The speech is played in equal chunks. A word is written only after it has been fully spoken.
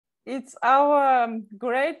it's our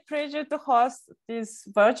great pleasure to host this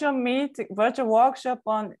virtual workshop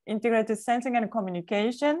on integrated sensing and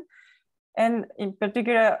communication, and in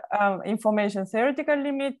particular, information theoretical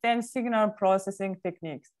limit and signal processing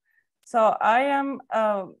techniques. So I am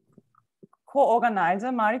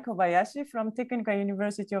co-organizer Mari Kobayashi from Technical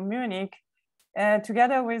University of Munich,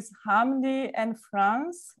 together with Hamdi and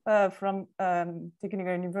Franz from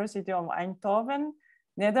Technical University of Eindhoven,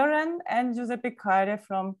 Netherlands, and Giuseppe Caire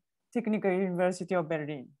from Technical University of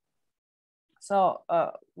Berlin. So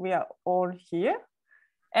we are all here.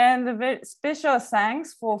 And a very special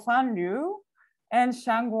thanks for Fan Liu and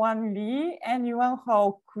Shangguan Li and Yuan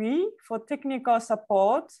Hao Kui for technical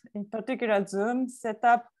support, in particular Zoom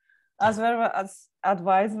setup, as well as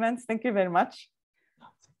advisements. Thank you very much.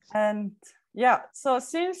 And yeah, so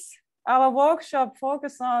since our workshop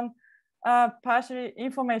focused on partially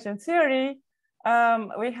information theory,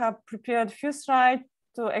 we have prepared a few slides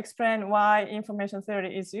to explain why information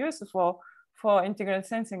theory is useful for integrated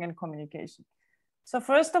sensing and communication. So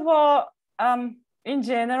first of all, in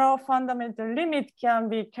general, fundamental limit can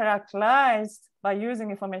be characterized by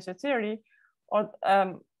using information theory, or,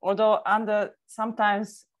 although under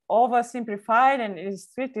sometimes oversimplified and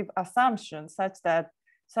restrictive assumptions,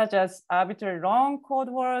 such as arbitrary long code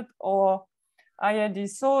word or IID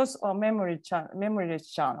source or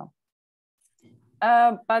memoryless channel.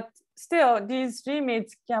 But still, these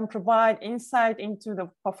limits can provide insight into the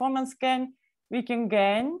performance gain we can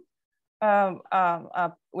gain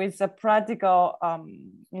with a practical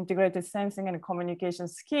integrated sensing and communication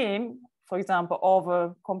scheme, for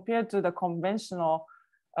example, compared to the conventional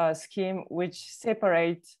scheme which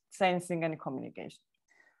separates sensing and communication.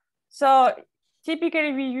 So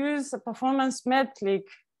typically we use a performance metric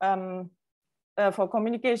for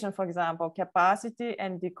communication, for example, capacity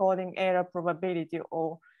and decoding error probability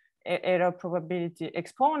or error probability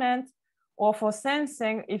exponent, or for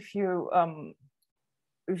sensing, if you're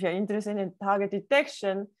interested in target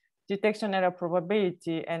detection error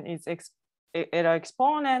probability and its error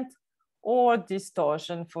exponent, or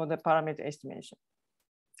distortion for the parameter estimation.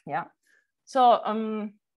 Yeah. So,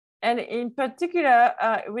 and in particular,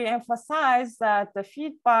 we emphasize that the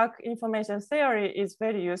feedback information theory is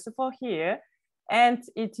very useful here, and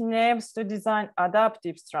it enables to design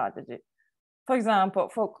adaptive strategy. For example,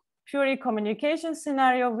 for purely communication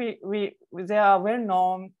scenario, there are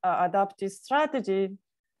well-known adaptive strategy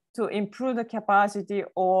to improve the capacity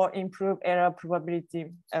or improve error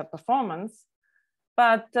probability performance.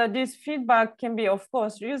 But this feedback can be, of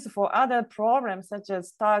course, used for other problems such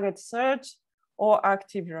as target search or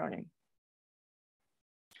active learning.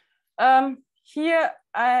 Here,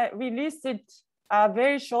 we listed a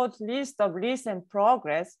very short list of recent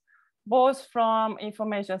progress, both from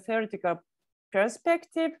information theoretical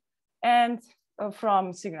perspective and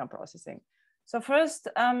from signal processing. So first,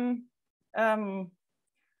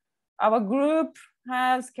 our group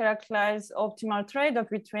has characterized optimal trade-off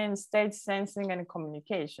between state sensing and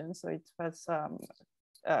communication. So it was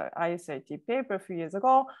ISAC paper a few years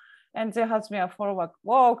ago, and there has been a follow-up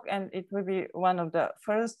work, and it will be one of the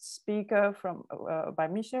first speaker from by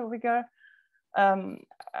Michèle Wigger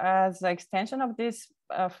as the extension of this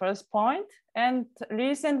first point. And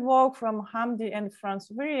recent work from Hamdi and Franz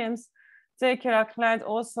Williams, they characterize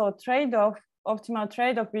also optimal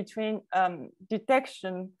trade-off between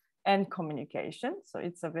detection and communication. So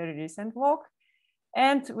it's a very recent work.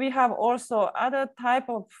 And we have also other type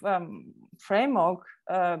of framework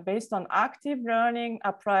based on active learning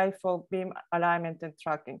applied for beam alignment and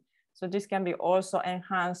tracking. So this can be also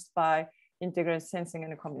enhanced by integrated sensing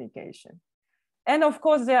and communication. And of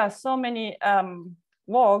course, there are so many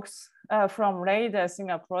works from radar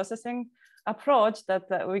signal processing approach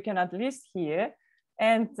that we cannot list here.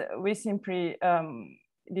 And we simply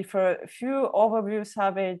refer a few overview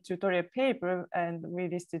survey tutorial paper, and we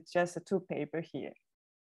listed just 2 papers here.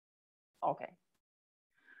 Okay.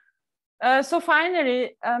 So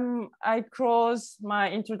finally, I close my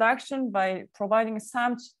introduction by providing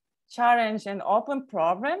some challenge and open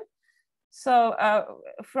problem. So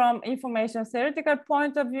from information theoretical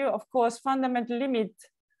point of view, of course, fundamental limit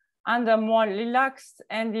under more relaxed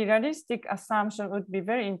and realistic assumption would be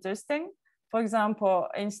very interesting. For example,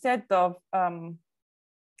 instead of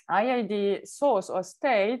IID source or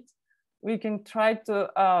state, we can try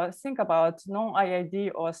to think about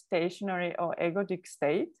non-IID or stationary or ergodic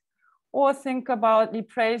state, or think about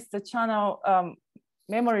replace the channel,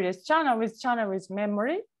 memoryless channel with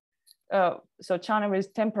memory. So channel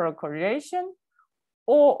with temporal correlation,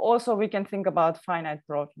 or also we can think about finite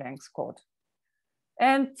broad length code.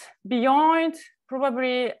 And beyond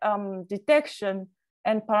probably detection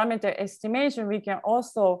and parameter estimation, we can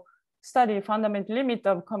also study fundamental limit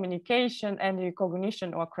of communication and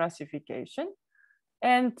recognition or classification.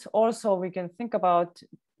 And also we can think about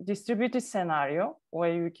distributed scenario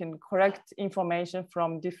where you can collect information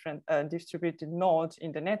from different distributed nodes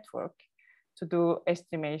in the network to do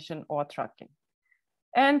estimation or tracking.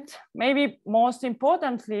 And maybe most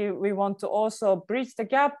importantly, we want to also bridge the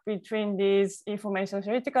gap between these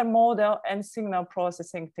information-theoretical model and signal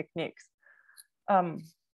processing techniques.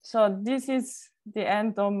 So this is the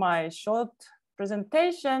end of my short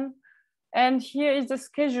presentation. And here is the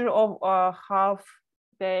schedule of our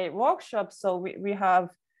half-day workshop. So we have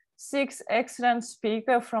 6 excellent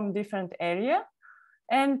speakers from different areas.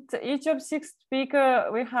 And each of 6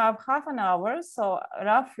 speakers, we have half an hour. So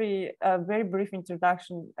roughly a very brief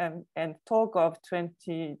introduction and talk of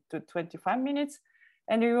 20 to 25 minutes.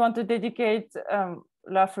 And we want to dedicate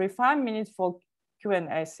roughly 5 minutes for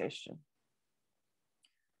Q&A session.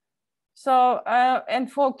 So,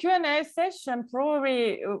 and for Q&A session,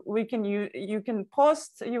 probably you can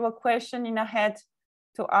post your question in ahead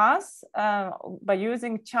to us by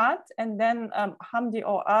using chat, and then Hamdi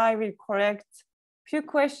or I will correct few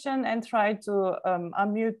questions and try to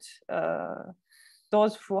unmute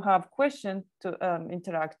those who have questions to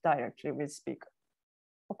interact directly with speaker.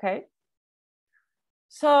 Okay.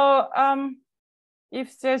 So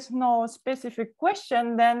if there's no specific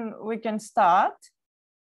question, then we can start.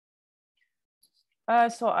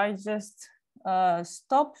 So I just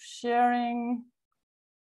stop sharing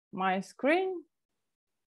my screen.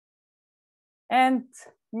 And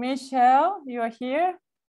Michèle, you are here?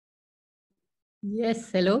 Yes,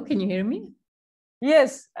 hello, can you hear me?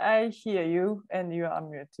 Yes, I hear you, and you are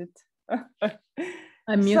unmuted.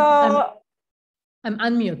 I'm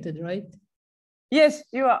unmuted, right? Yes,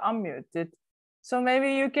 you are unmuted. So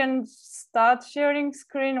maybe you can start sharing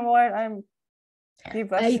screen while I'm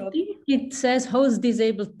give a short. I think it says host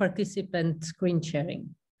disabled participant screen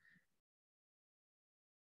sharing.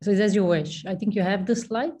 So it's as you wish. I think you have the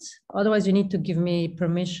slides. Otherwise, you need to give me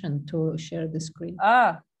permission to share the screen.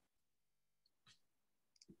 Ah,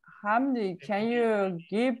 Hamdi, can you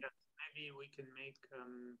give? Maybe we can make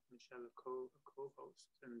Michèle a co-host,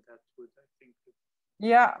 and that would, I think.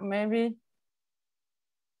 Yeah, maybe. Okay.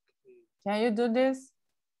 Can you do this?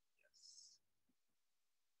 Yes.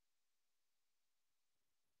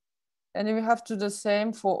 And we have to do the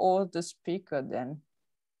same for all the speakers then.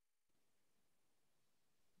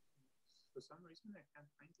 For some reason, I can't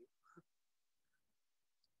find you.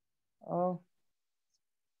 Oh.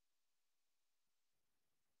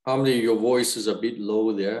 Hamdi, your voice is a bit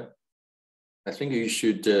low there. I think you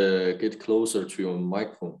should get closer to your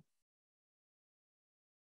microphone.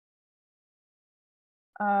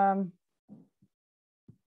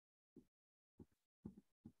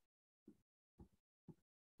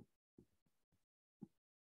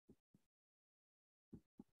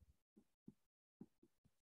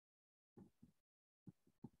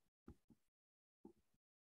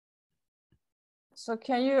 So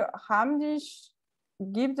can you, Hamdi,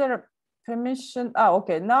 give the permission? Ah,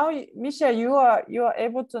 okay. Now, Michèle, you are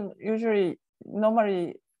able to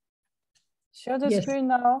normally share the screen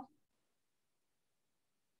now.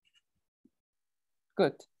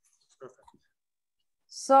 Good. Perfect.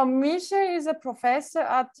 So Michèle is a professor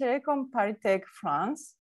at Telecom ParisTech,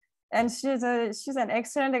 France, and she's an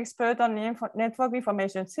excellent expert on network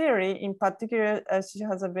information theory. In particular, she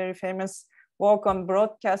has a very famous work on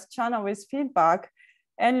broadcast channel with feedback.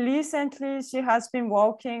 And recently, she has been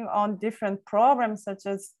working on different problems such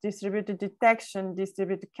as distributed detection,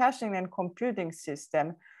 distributed caching, and computing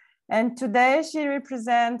system. And today, she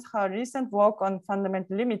represents her recent work on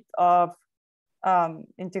fundamental limit of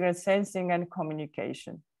integrated sensing and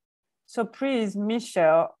communication. So please,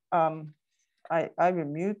 Michèle, I will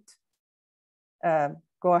mute.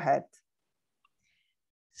 Go ahead.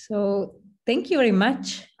 So thank you very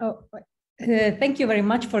much. Thank you very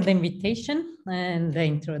much for the invitation and the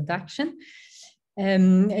introduction.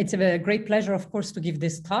 It's a great pleasure, of course, to give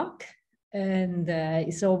this talk. And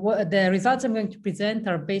so the results I'm going to present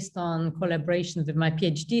are based on collaboration with my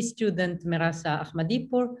PhD student, Merasa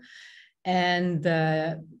Ahmadipour, and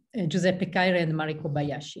Giuseppe Caire and Mariko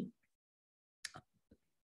Bayashi.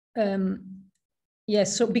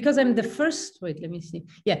 Yes, so because I'm the first, wait, let me see.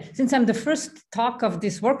 Yeah, since I'm the first talk of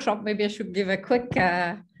this workshop, maybe I should give a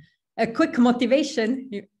quick motivation,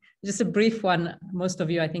 just a brief one. Most of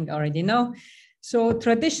you, I think, already know. So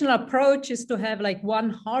traditional approach is to have like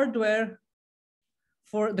one hardware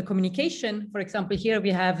for the communication. For example, here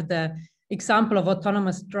we have the example of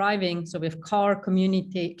autonomous driving. So we have car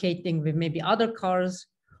communicating with maybe other cars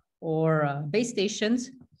or base stations.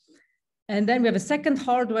 And then we have a second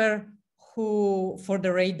hardware for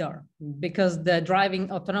the radar, because the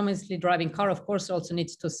autonomously driving car, of course, also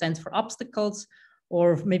needs to sense for obstacles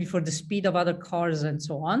or maybe for the speed of other cars and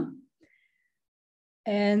so on.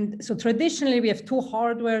 And so traditionally we have two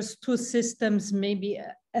hardwares, two systems, maybe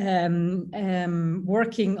working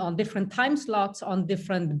on different time slots on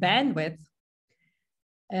different bandwidth.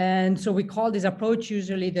 And so we call this approach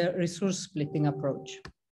usually the resource splitting approach.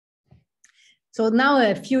 So now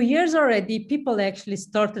a few years already, people actually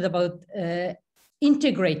started about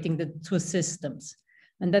integrating the two systems.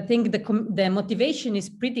 And I think the motivation is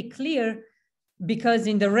pretty clear, because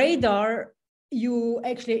in the radar, you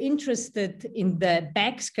actually are interested in the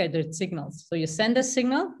backscattered signals. So you send a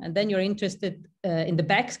signal, and then you're interested in the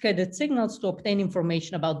backscattered signals to obtain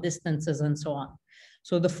information about distances and so on.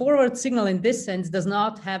 So the forward signal in this sense does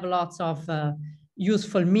not have lots of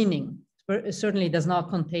useful meaning. It certainly does not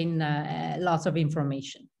contain lots of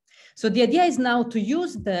information. So the idea is now to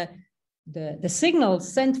use the signal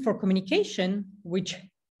sent for communication, which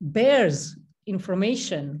bears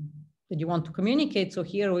information that you want to communicate. So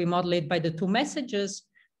here we model it by the two messages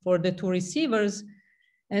for the two receivers.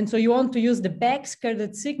 And so you want to use the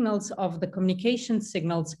backscattered signals of the communication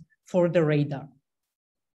signals for the radar.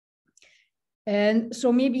 And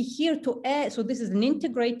so maybe here to add, so this is an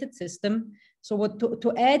integrated system. So what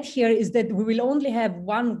to add here is that we will only have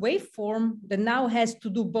one waveform that now has to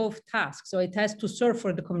do both tasks. So it has to serve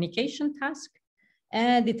for the communication task,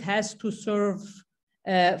 and it has to serve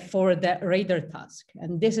for the radar task.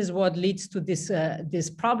 And this is what leads to this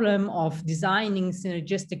problem of designing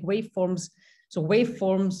synergistic waveforms. So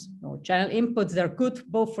waveforms or channel inputs, they're good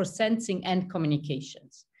both for sensing and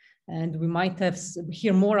communications. And we might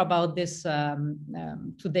hear more about this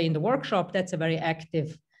today in the workshop. That's a very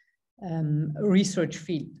active research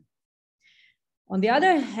field. On the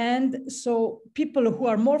other hand, so people who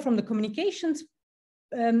are more from the communications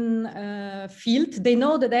field, they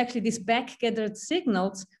know that actually these backgathered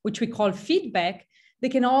signals, which we call feedback, they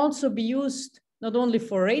can also be used not only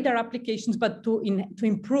for radar applications, but to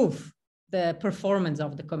improve the performance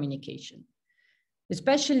of the communication,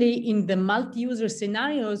 especially in the multi-user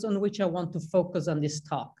scenarios on which I want to focus on this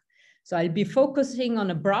talk. So I'll be focusing on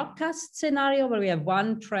a broadcast scenario where we have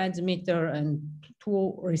one transmitter and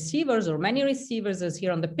two receivers, or many receivers as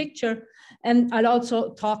here on the picture. And I'll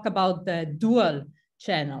also talk about the dual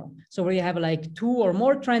channel. So where you have like two or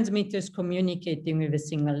more transmitters communicating with a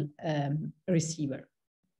single receiver.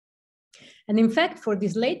 And in fact, for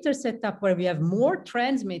this later setup where we have more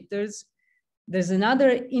transmitters, there's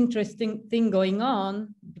another interesting thing going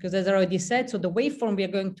on, because as I already said, so the waveform we are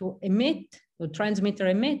going to emit, the transmitter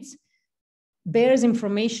emits, bears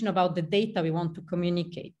information about the data we want to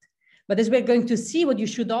communicate. But as we're going to see, what you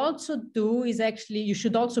should also do is actually, you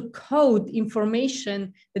should also code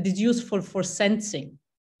information that is useful for sensing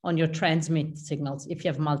on your transmit signals if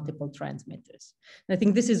you have multiple transmitters. And I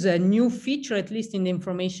think this is a new feature, at least in the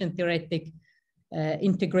information-theoretic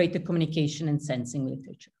integrated communication and sensing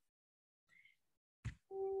literature.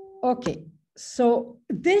 Okay, so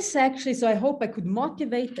this actually, so I hope I could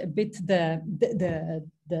motivate a bit the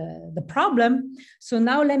problem. So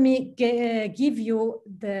now let me give you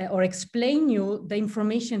or explain you the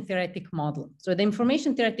information-theoretic model. So the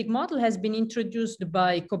information-theoretic model has been introduced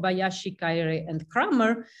by Kobayashi, Kaire, and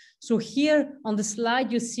Kramer. So here on the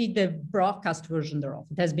slide, you see the broadcast version thereof.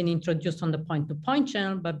 It has been introduced on the point-to-point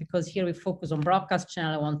channel, but because here we focus on broadcast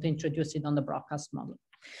channel, I want to introduce it on the broadcast model.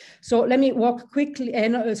 So let me walk quickly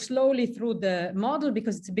and slowly through the model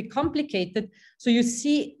because it's a bit complicated. So you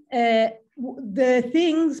see the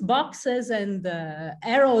things, boxes and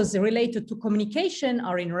arrows related to communication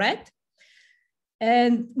are in red,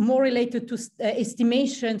 and more related to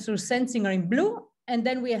estimations or sensing are in blue. And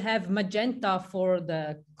then we have magenta for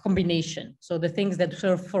the combination. So the things that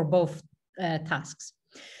serve for both tasks.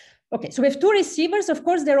 Okay, so we have two receivers. Of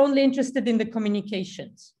course, they're only interested in the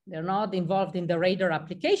communications. They're not involved in the radar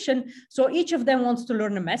application. So each of them wants to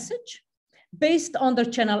learn a message based on their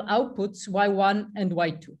channel outputs, Y1 and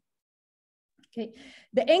Y2. Okay,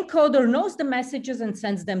 the encoder knows the messages and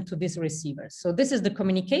sends them to these receivers. So this is the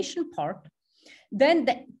communication part. Then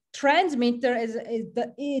the transmitter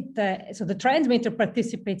so the transmitter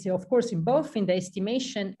participates, of course, in both in the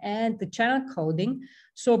estimation and the channel coding.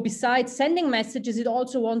 So besides sending messages, it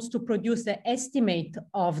also wants to produce the estimate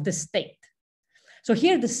of the state. So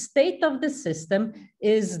here the state of the system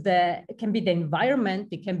is it can be the environment,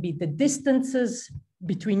 it can be the distances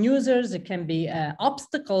between users, it can be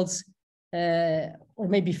obstacles, or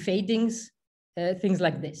maybe fadings, things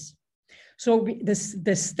like this. So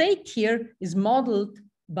the state here is modeled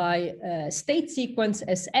by state sequence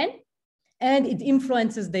Sn, and it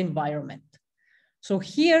influences the environment. So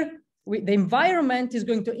here the environment is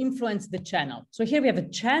going to influence the channel. So here we have a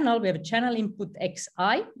channel input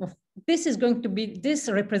xi. This is going to be, this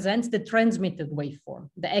represents the transmitted waveform,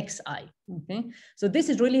 the xi, okay? So this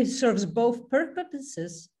is really serves both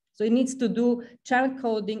purposes. So it needs to do channel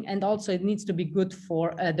coding, and also it needs to be good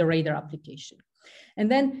for the radar application. And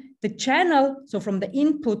then the channel, so from the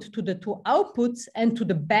input to the two outputs and to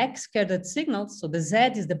the backscattered signals, so the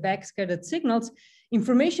Z is the backscattered signals,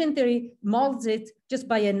 information theory models it just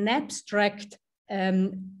by an abstract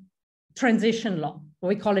transition law.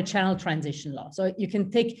 We call it channel transition law. So you can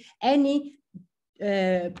take any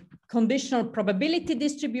conditional probability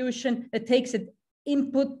distribution that takes an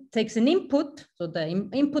input, so the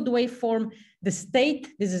input waveform, the state,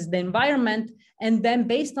 this is the environment, and then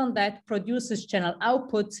based on that produces channel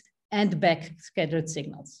outputs and backscattered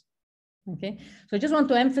signals. Okay, so I just want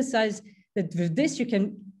to emphasize that with this you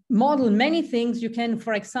can model many things. You can,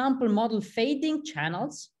 for example, model fading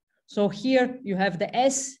channels. So here you have the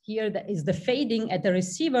S here, that is the fading at the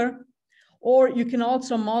receiver, or you can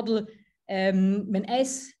also model when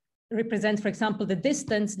S represents, for example, the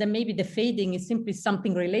distance, then maybe the fading is simply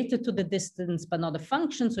something related to the distance, but not a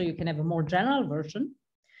function. So you can have a more general version.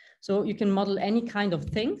 So you can model any kind of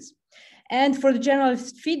things. And for the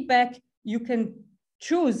generalized feedback, you can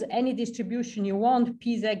choose any distribution you want,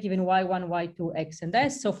 PZ given Y1, Y2, X, and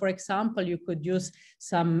S. So for example, you could use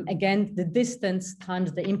some, again, the distance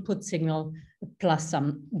times the input signal plus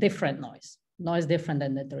some different noise different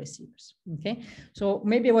than the receivers, okay? So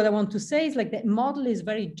maybe what I want to say is like the model is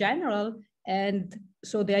very general. And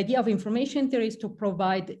so the idea of information theory is to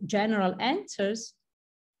provide general answers,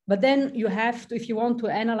 but then you have to, if you want to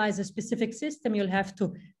analyze a specific system, you'll have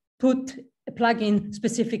to plug in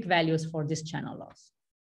specific values for this channel loss.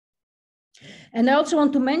 And I also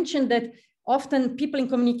want to mention that often people in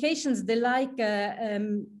communications, they like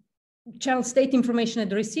channel state information at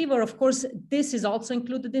the receiver. Of course, this is also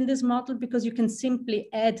included in this model because you can simply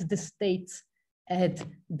add the states at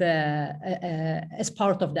the, as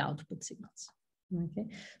part of the output signals. Okay,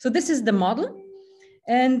 so this is the model.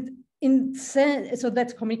 And so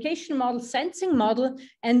that's communication model, sensing model.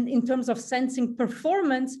 And in terms of sensing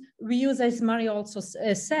performance, we use, as Mario also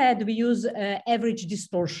said, we use average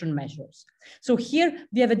distortion measures. So here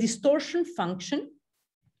we have a distortion function.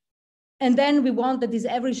 And then we want that this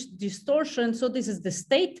average distortion, so this is the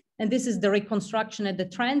state, and this is the reconstruction at the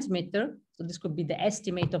transmitter. So this could be the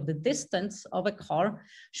estimate of the distance of a car,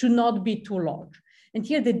 should not be too large. And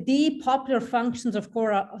here the D popular functions, of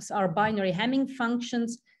course, are binary Hamming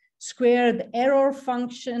functions, squared error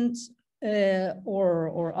functions,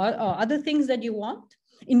 or other things that you want.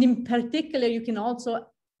 And in particular, you can also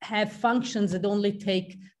have functions that only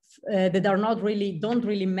take that are not really, don't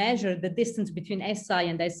really measure the distance between SI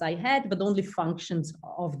and SI hat, but only functions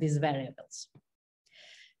of these variables.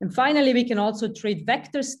 And finally, we can also treat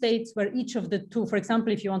vector states where each of the two, for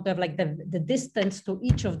example, if you want to have like the distance to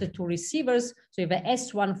each of the two receivers, so you have a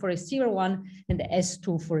S1 for receiver 1 and the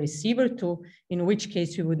S2 for receiver 2, in which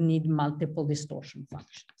case you would need multiple distortion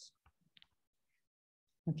functions.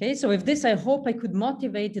 Okay, so with this, I hope I could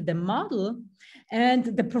motivate the model. And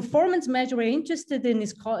the performance measure we're interested in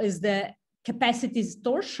is the capacity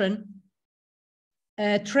distortion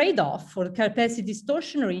trade-off for the capacity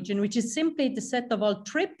distortion region, which is simply the set of all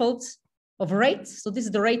triples of rates. So this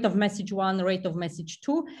is the rate of message 1, the rate of message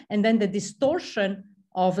 2, and then the distortion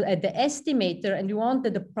of the estimator. And you want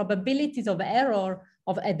that the probabilities of error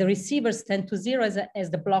of the receivers tend to 0 as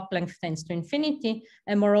the block length tends to infinity.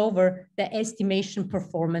 And moreover, the estimation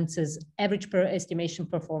performances, average per estimation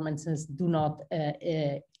performances do not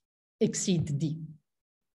exceed D.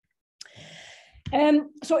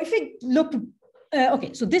 So if we look,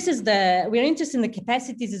 okay, so this is we're interested in the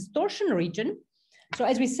capacity distortion region. So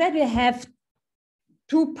as we said, we have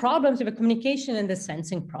two problems with the communication and the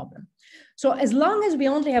sensing problem. So as long as we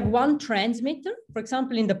only have one transmitter, for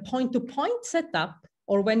example, in the point-to-point setup,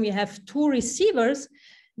 or when we have two receivers,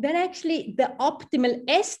 then actually the optimal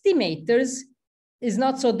estimators is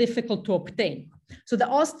not so difficult to obtain. So the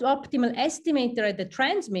optimal estimator at the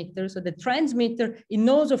transmitter, so the transmitter, it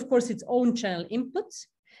knows, of course, its own channel inputs.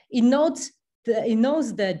 It knows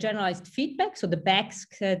the generalized feedback, so the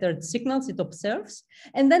backscattered signals it observes.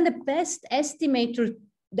 And then the best estimate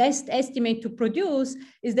to produce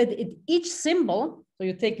is that each symbol, so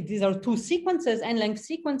you take, these are two sequences, n-length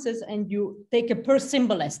sequences, and you take a per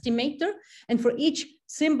symbol estimator. And for each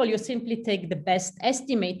symbol, you simply take the best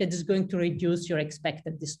estimate that is going to reduce your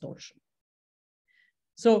expected distortion.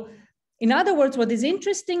 So in other words, what is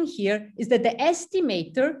interesting here is that the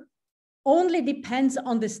estimator only depends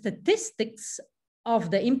on the statistics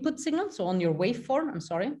of the input signal, so on your waveform,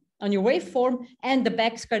 on your waveform and the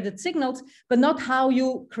backscattered signals, but not how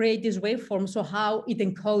you create this waveform, so how it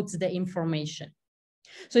encodes the information.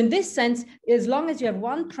 So in this sense, as long as you have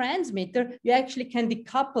one transmitter, you actually can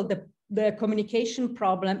decouple the communication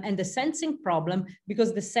problem and the sensing problem,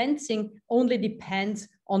 because the sensing only depends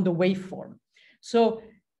on the waveform. So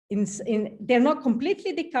they're not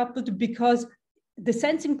completely decoupled, because the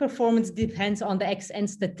sensing performance depends on the XN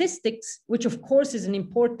statistics, which of course is an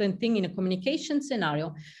important thing in a communication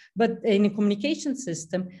scenario, but in a communication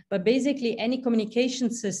system, but basically any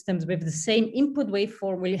communication systems with the same input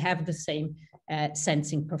waveform will have the same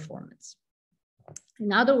sensing performance.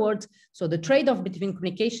 In other words, so the trade-off between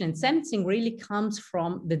communication and sensing really comes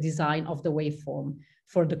from the design of the waveform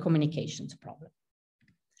for the communications problem.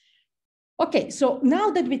 Okay, so now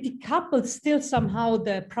that we decoupled still somehow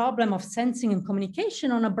the problem of sensing and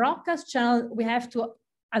communication on a broadcast channel, we have to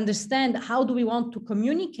understand how do we want to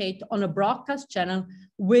communicate on a broadcast channel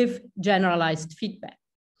with generalized feedback.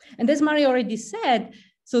 And as Mario already said,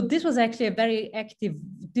 so this was actually a very active,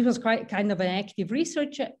 this was quite kind of an active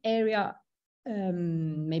research area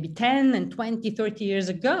maybe 10 and 20, 30 years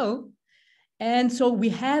ago. And so we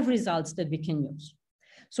have results that we can use.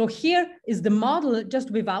 So here is the model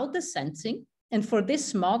just without the sensing. And for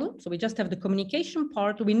this model, so we just have the communication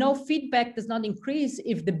part, we know feedback does not increase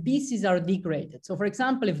if the BCs are degraded. So for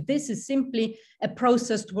example, if this is simply a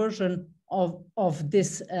processed version of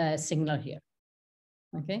this signal here,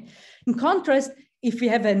 okay? In contrast, if we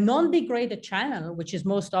have a non-degraded channel, which is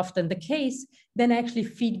most often the case, then actually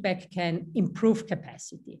feedback can improve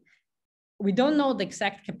capacity. We don't know the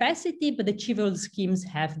exact capacity, but achievable schemes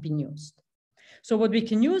have been used. So what we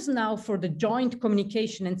can use now for the joint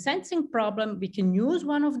communication and sensing problem, we can use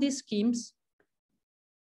one of these schemes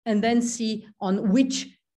and then see on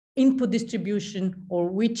which input distribution or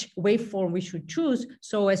which waveform we should choose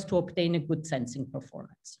so as to obtain a good sensing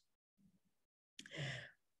performance.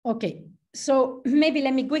 Okay, so maybe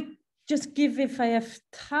let me just give, if I have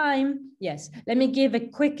time, yes, let me give a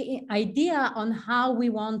quick idea on how we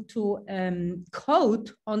want to code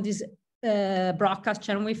on this broadcast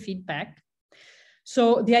channel with feedback.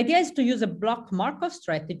 So the idea is to use a block Markov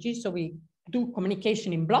strategy. So we do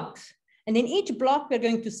communication in blocks, and in each block, we're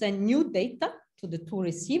going to send new data to the two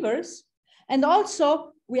receivers. And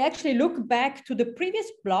also we actually look back to the previous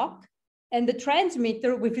block, and the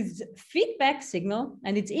transmitter with its feedback signal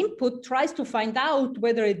and its input tries to find out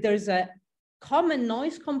whether there's a common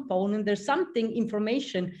noise component, there's something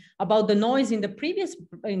information about the noise in the previous,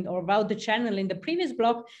 or about the channel in the previous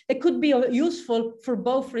block that could be useful for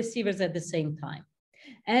both receivers at the same time.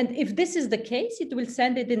 And if this is the case, it will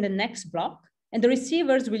send it in the next block, and the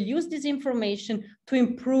receivers will use this information to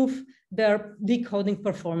improve their decoding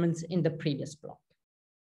performance in the previous block.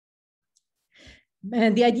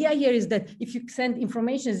 And the idea here is that if you send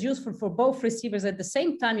information is useful for both receivers at the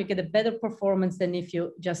same time, you get a better performance than if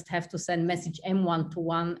you just have to send message M1 to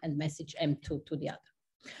one and message M2 to the other.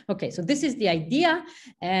 Okay, so this is the idea,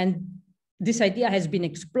 and this idea has been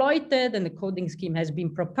exploited and the coding scheme has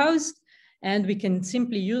been proposed, and we can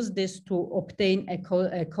simply use this to obtain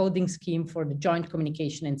a coding scheme for the joint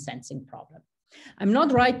communication and sensing problem. I'm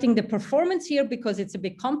not writing the performance here because it's a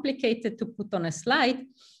bit complicated to put on a slide,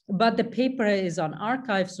 but the paper is on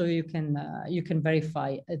archive, so you can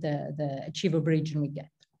verify the achievable region we get.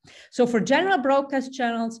 So for general broadcast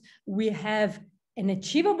channels, we have an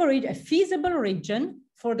achievable region, a feasible region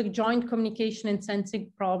for the joint communication and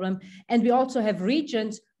sensing problem, and we also have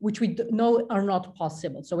regions which we know are not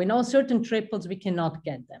possible. So we know certain triples, we cannot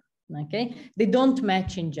get them, okay? They don't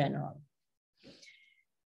match in general.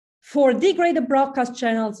 For degraded broadcast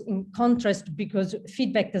channels, in contrast, because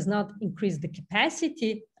feedback does not increase the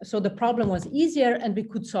capacity, so the problem was easier and we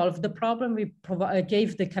could solve the problem. We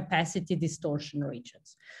gave the capacity distortion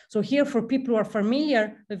regions. So here, for people who are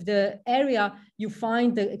familiar with the area, you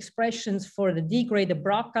find the expressions for the degraded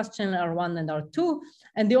broadcast channel R1 and R2.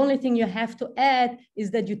 And the only thing you have to add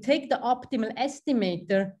is that you take the optimal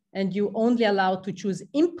estimator and you only allow to choose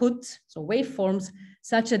inputs, so waveforms,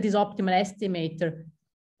 such that this optimal estimator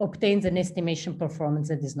obtains an estimation performance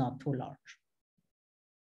that is not too large.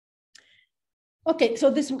 Okay, so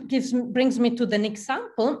this brings me to the next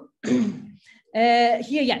example.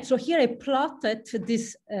 So here I plotted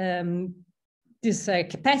this,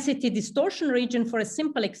 capacity distortion region for a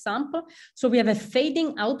simple example. So we have a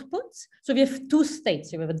fading outputs. So we have two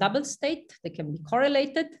states. We have a double state that can be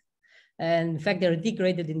correlated. And in fact, they're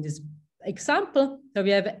degraded in this example. So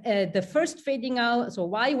we have the first fading out. So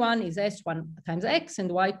Y1 is S1 times X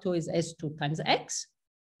and Y2 is S2 times X.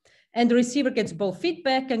 And the receiver gets both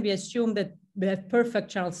feedback, and we assume that have perfect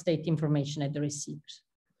channel state information at the receivers.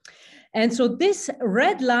 And so this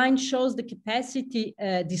red line shows the capacity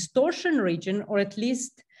distortion region, or at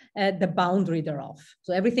least the boundary thereof.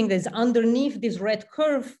 So everything that is underneath this red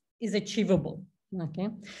curve is achievable, okay?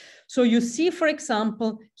 So you see, for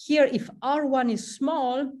example, here, if R1 is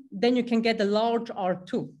small, then you can get a large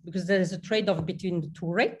R2 because there is a trade-off between the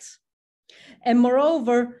two rates. And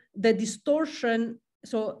moreover, the distortion,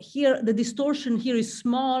 so here, the distortion here is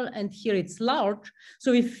small and here it's large.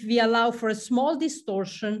 So if we allow for a small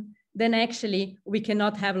distortion, then actually we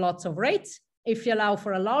cannot have lots of rates. If you allow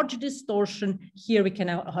for a large distortion, here we can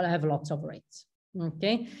have lots of rates,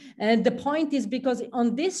 okay? And the point is because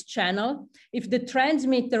on this channel, if the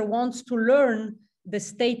transmitter wants to learn the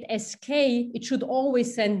state SK, it should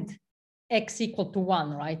always send X equal to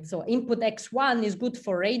 1, right? So input X1 is good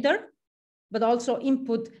for radar, but also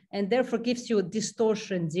input, and therefore gives you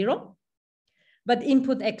distortion 0. But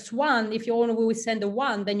input X1, if you only send a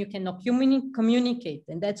 1, then you cannot communicate.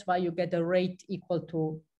 And that's why you get a rate equal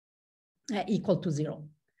to 0.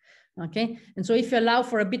 Okay. And so if you allow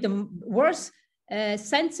for a bit worse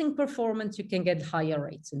sensing performance, you can get higher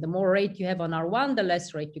rates. And the more rate you have on R1, the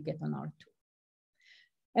less rate you get on R2.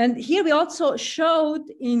 And here we also showed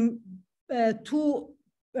in 2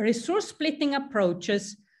 resource splitting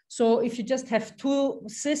approaches. So if you just have 2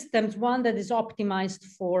 systems, one that is optimized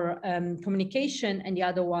for communication and the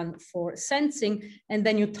other one for sensing, and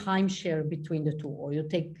then you time share between the 2, or you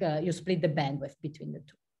take, you split the bandwidth between the 2.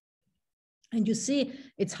 And you see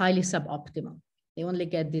it's highly suboptimal. They only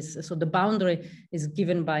get this, so the boundary is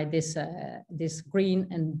given by this, this green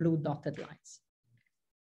and blue dotted lines.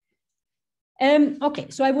 Okay,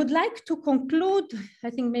 so I would like to conclude, I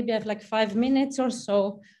think maybe I have like 5 minutes or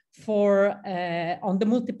so, for on the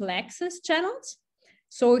multiple access channels.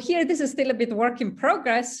 So here, this is still a bit work in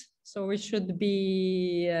progress. So we should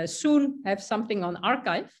be soon have something on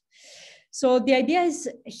archive. So the idea is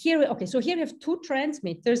here, okay, so here we have 2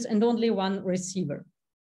 transmitters and only 1 receiver.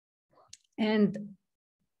 And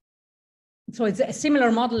so it's a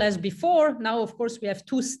similar model as before. Now, of course, we have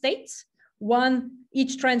 2 states.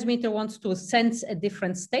 Each transmitter wants to sense a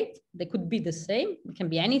different state. They could be the same. It can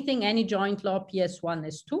be anything, any joint law, PS1,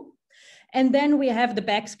 S2. And then we have the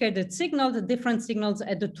backscattered signal, the different signals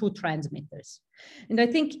at the 2 transmitters. And I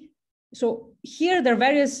think, so here there are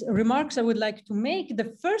various remarks I would like to make.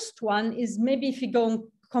 The first one is maybe if you go on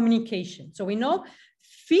communication. So we know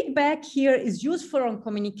feedback here is useful on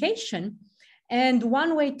communication. And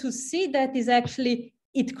one way to see that is actually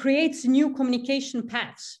it creates new communication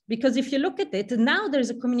paths, because if you look at it, now there's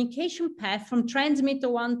a communication path from transmitter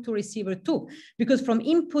 1 to receiver 2, because from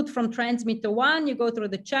input from transmitter 1, you go through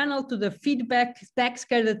the channel to the feedback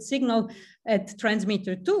backscattered signal at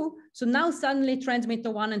transmitter 2. So now suddenly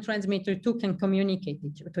transmitter 1 and transmitter 2 can communicate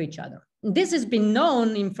to each other. And this has been known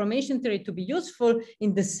in information theory to be useful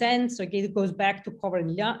in the sense, so it goes back to Cover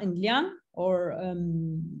and Liang, or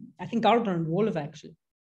I think Gardner and Wolf actually.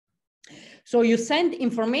 So you send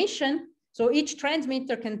information, so each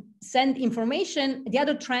transmitter can send information, the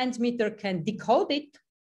other transmitter can decode it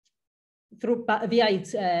through via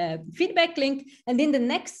its feedback link, and in the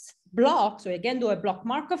next block, so again do a block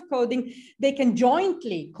Markov coding, they can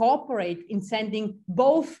jointly cooperate in sending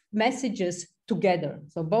both messages together.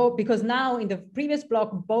 So both, because now in the previous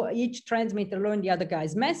block, each transmitter learned the other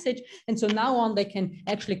guy's message, and so now on they can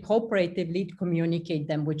actually cooperatively communicate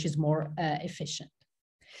them, which is more efficient.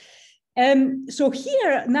 So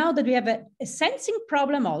here, now that we have a sensing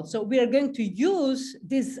problem also, we are going to use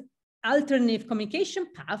this alternative communication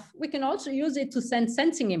path. We can also use it to send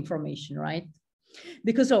sensing information, right?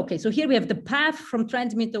 Because, okay, so here we have the path from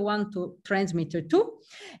transmitter 1 to transmitter 2.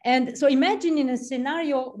 And so imagine in a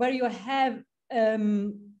scenario where you have,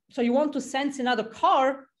 so you want to sense another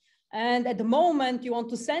car, and at the moment you want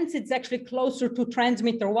to sense it's actually closer to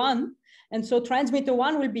transmitter 1. And so transmitter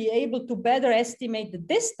 1 will be able to better estimate the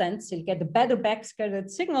distance. You'll get a better backscattered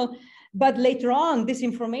signal. But later on, this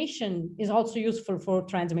information is also useful for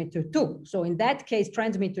transmitter 2. So in that case,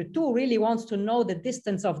 transmitter 2 really wants to know the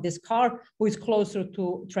distance of this car who is closer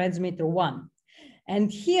to transmitter 1. And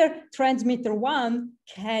here, transmitter 1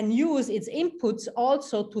 can use its inputs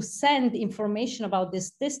also to send information about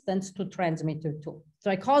this distance to transmitter 2. So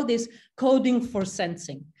I call this coding for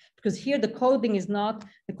sensing, because here the coding is not,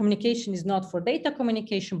 the communication is not for data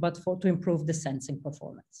communication, but to improve the sensing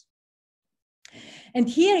performance. And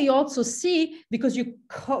here you also see, because you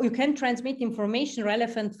can transmit information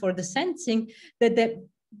relevant for the sensing, that the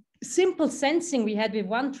simple sensing we had with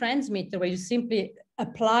one transmitter, where you simply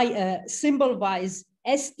apply a symbol-wise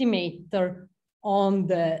estimator on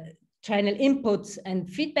the channel inputs and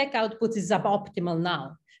feedback outputs, is suboptimal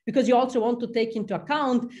now. because you also want to take into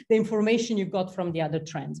account the information you got from the other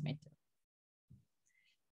transmitter.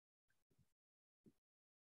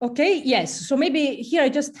 Okay, yes, so maybe here I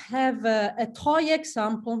just have a toy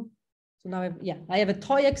example. So now, I have a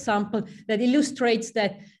toy example that illustrates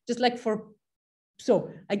that, just like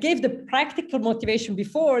so I gave the practical motivation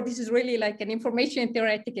before. This is really like an information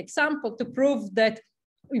theoretic example to prove that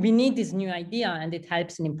we need this new idea and it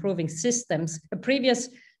helps in improving systems. A previous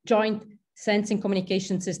joint sensing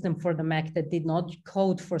communication system for the Mac that did not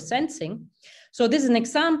code for sensing. So this is an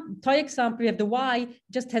example, toy example. We have the Y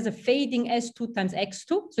just has a fading S2 times X2.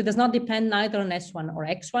 So it does not depend neither on S1 or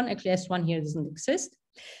X1. Actually, S1 here doesn't exist.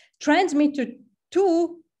 Transmitter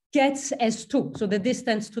 2 gets S2, so the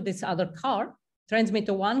distance to this other car.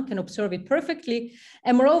 Transmitter 1 can observe it perfectly.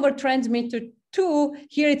 And moreover, transmitter 2,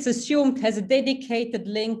 here it's assumed has a dedicated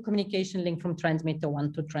link, communication link from transmitter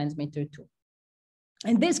 1 to transmitter 2.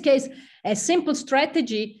 In this case, a simple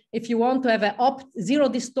strategy, if you want to have a zero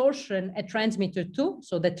distortion at transmitter 2,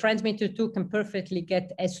 so that transmitter 2 can perfectly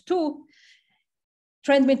get S2,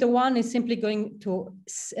 transmitter 1 is simply going to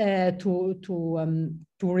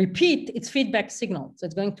repeat its feedback signal. So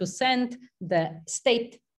it's going to send the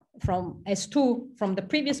state from S2 from the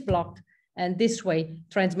previous block, and this way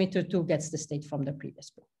transmitter 2 gets the state from the previous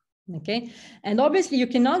block. Okay, and obviously you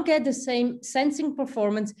cannot get the same sensing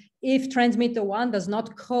performance if transmitter 1 does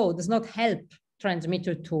not help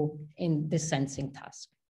transmitter 2 in this sensing task.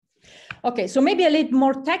 Okay, so maybe a little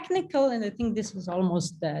more technical, and I think this is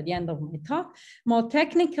almost the end of my talk, more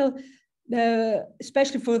technical,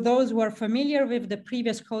 especially for those who are familiar with the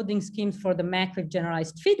previous coding schemes for the Mac with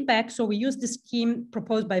generalized feedback. So we used the scheme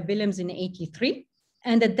proposed by Williams in '83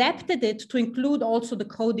 and adapted it to include also the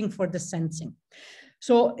coding for the sensing.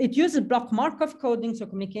 So it uses block Markov coding, so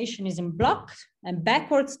communication is in block, and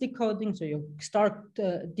backwards decoding, so you start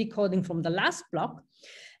decoding from the last block.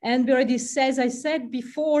 And we already, as I said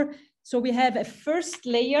before, so we have a first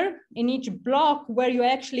layer in each block where you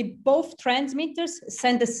actually both transmitters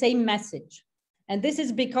send the same message. And this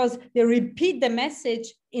is because they repeat the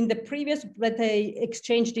message in the previous, that they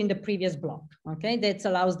exchanged in the previous block, okay? That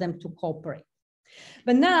allows them to cooperate.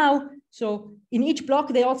 But now, so in each block,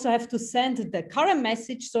 they also have to send the current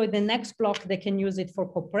message. So in the next block, they can use it for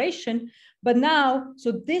cooperation. But now,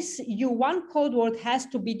 so this U1 code word has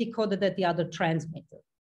to be decoded at the other transmitter.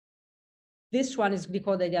 This one is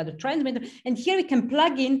decoded at the other transmitter. And here we can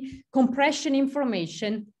plug in compression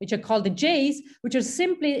information, which are called the J's, which are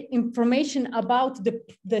simply information about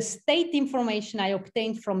the state information I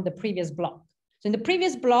obtained from the previous block. So in the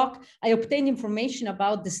previous block, I obtained information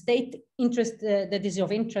about the state interest that is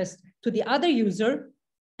of interest to the other user,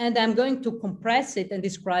 and I'm going to compress it and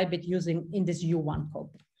describe it using in this U1 code.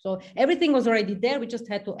 So everything was already there. We just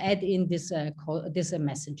had to add in these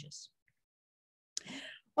messages.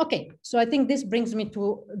 Okay, so I think this brings me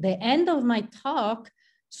to the end of my talk.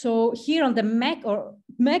 So here on the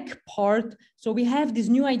Mac part, so we have this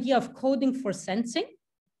new idea of coding for sensing.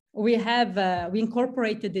 We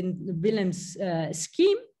incorporated in Williams'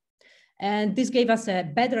 scheme, and this gave us a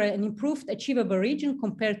better and improved achievable region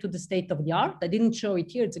compared to the state of the art. I didn't show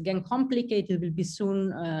it here. It's again complicated. It will be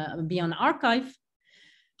soon be on archive.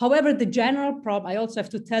 However, the general problem, I also have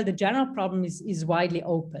to tell the general problem is widely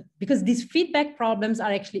open because these feedback problems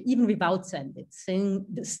are actually, even without sending,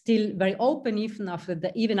 still very open even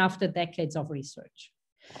after decades of research.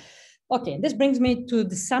 Okay, this brings me to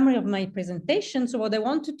the summary of my presentation. So what I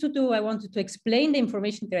wanted to do, I wanted to explain the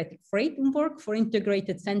information-theoretic framework for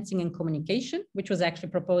integrated sensing and communication, which was actually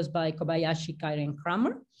proposed by Kobayashi, Kairi, and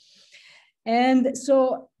Kramer. And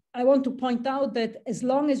so I want to point out that as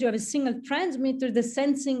long as you have a single transmitter, the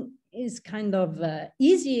sensing is kind of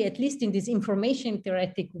easy, at least in this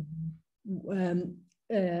information-theoretic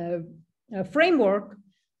framework.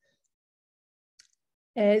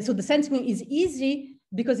 So the sensing is easy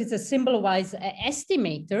because it's a symbol-wise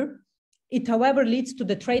estimator. It, however, leads to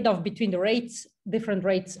the trade-off between the rates, different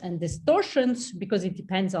rates and distortions, because it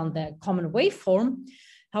depends on the common waveform.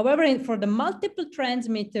 However, for the multiple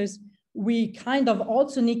transmitters, we kind of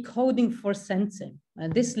also need coding for sensing.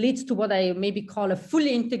 And this leads to what I maybe call a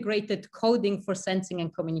fully integrated coding for sensing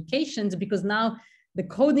and communications, because now the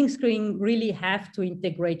coding screen really have to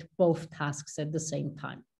integrate both tasks at the same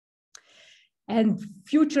time. And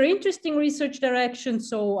future interesting research directions.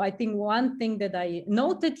 So I think one thing that I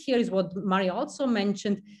noted here is what Mari also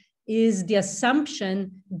mentioned, is the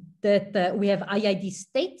assumption that we have IID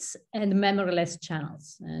states and memoryless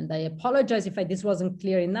channels. And I apologize if this wasn't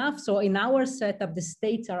clear enough. So in our setup, the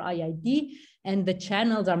states are IID and the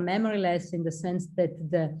channels are memoryless in the sense that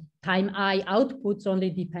the time I outputs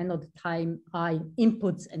only depend on the time I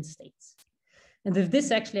inputs and states. And with this,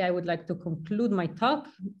 actually, I would like to conclude my talk.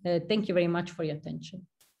 Thank you very much for your attention.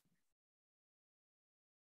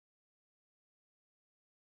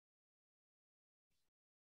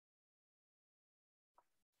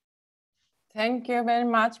 Thank you very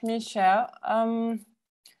much, Michèle.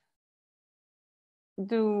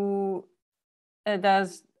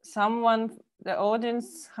 Does someone, the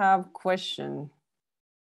audience, have question?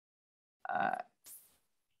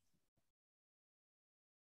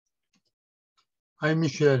 Hi,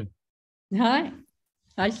 Michèle. Hi.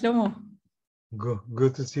 Hi, Shlomo.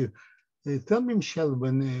 Good to see you. Tell me, Michèle,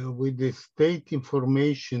 when with the state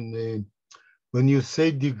information, when you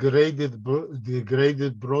say degraded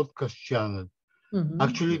broadcast channel,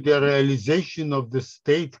 actually the realization of the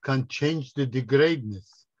state can change the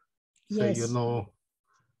degradedness. So, yes. you know,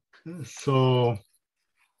 so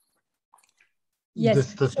yes. the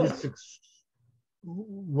statistics,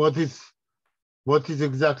 what is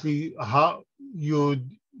exactly how you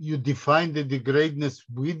define the degradedness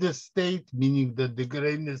with the state, meaning that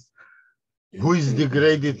degradedness, who is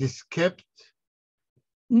degraded is kept?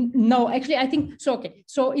 No, actually, I think so. Okay,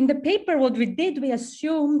 so in the paper, what we did, we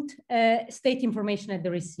assumed state information at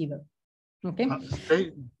the receiver. Okay.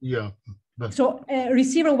 Yeah. So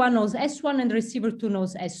receiver 1 knows S1 and receiver 2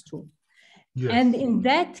 knows S2. Yes. And in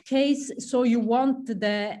that case, so you want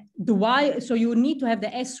the Y, so you need to have the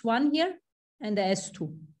S1 here and the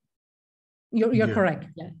S2. You're correct.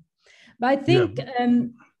 Yeah. But I think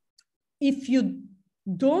if you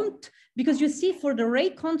don't, because you see for the ray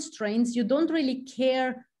constraints, you don't really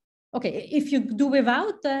care. Okay, if you do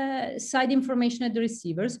without side information at the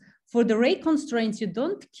receivers, for the ray constraints, you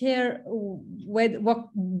don't care what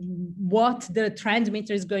the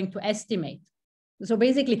transmitter is going to estimate. So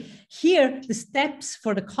basically here, the steps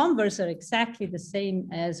for the converse are exactly the same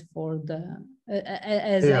as for the,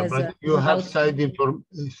 but you have side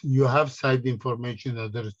information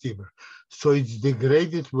at the receiver. So it's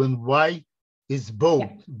degraded when Y is both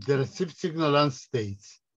the received signal and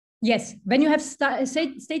states. Yes, when you have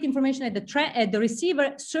state information at the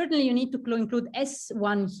receiver, certainly you need to include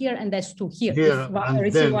S1 here and S2 here.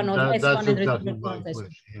 Receiver one on S1 and receiver two on S2.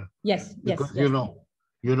 Yeah. Yes, because yes.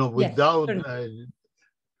 You know, without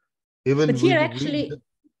even. But here actually,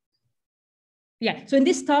 yeah. So in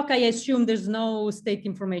this talk, I assume there's no state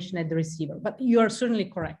information at the receiver, but you are certainly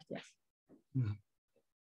correct. Yes.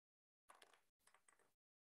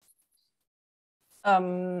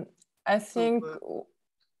 I think.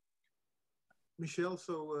 Michèle,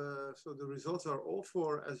 so the results are all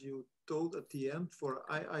for, as you told at the end, for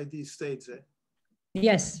IID states, eh?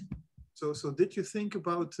 Yes. So did you think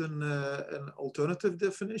about an alternative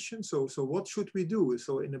definition? So what should we do?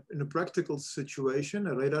 So in a practical situation,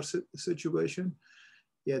 a radar situation,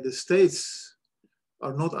 yeah, the states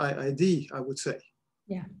are not IID, I would say.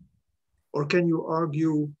 Yeah. Or can you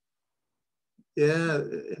argue,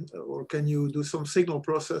 or can you do some signal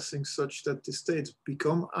processing such that the states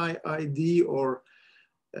become IID, or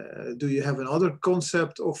do you have another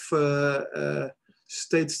concept of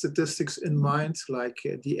state statistics in mind, like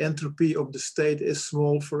the entropy of the state is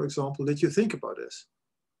small, for example? Did you think about this?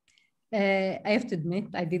 I have to admit,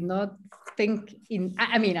 I did not think in,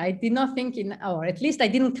 I did not think in, or at least I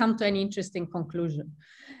didn't come to any interesting conclusion.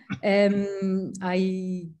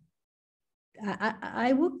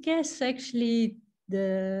 I would guess actually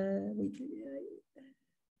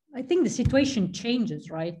I think the situation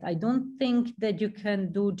changes, right? I don't think that you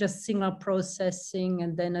can do just signal processing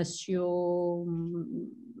and then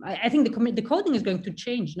assume. I think the coding is going to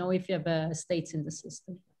change, if you have states in the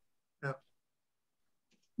system. Yeah.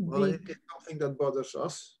 Well, it's something that bothers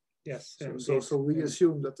us. Yes. So we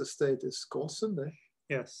assume that the state is constant. Eh?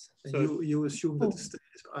 Yes. And so you assume that the state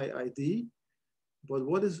is IID. But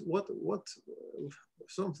what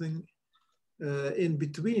something in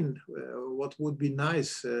between? What would be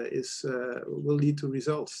nice will lead to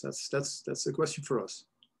results. That's the question for us.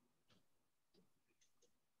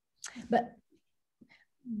 But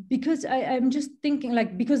because I'm just thinking,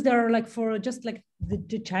 like, because there are for just like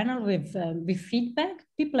the channel with feedback,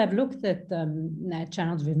 people have looked at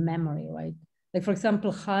channels with memory, right? Like for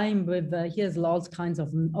example, Chaim with he has all kinds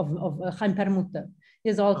of Chaim Permuter. He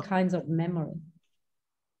has all kinds of memory.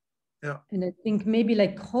 Yeah. And I think maybe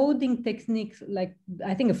like coding techniques,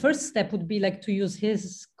 I think a first step would be to use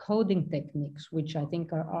his coding techniques, which I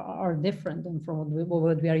think are different than from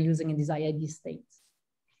what we are using in these IID states.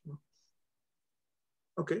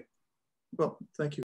 Okay. Well, thank you.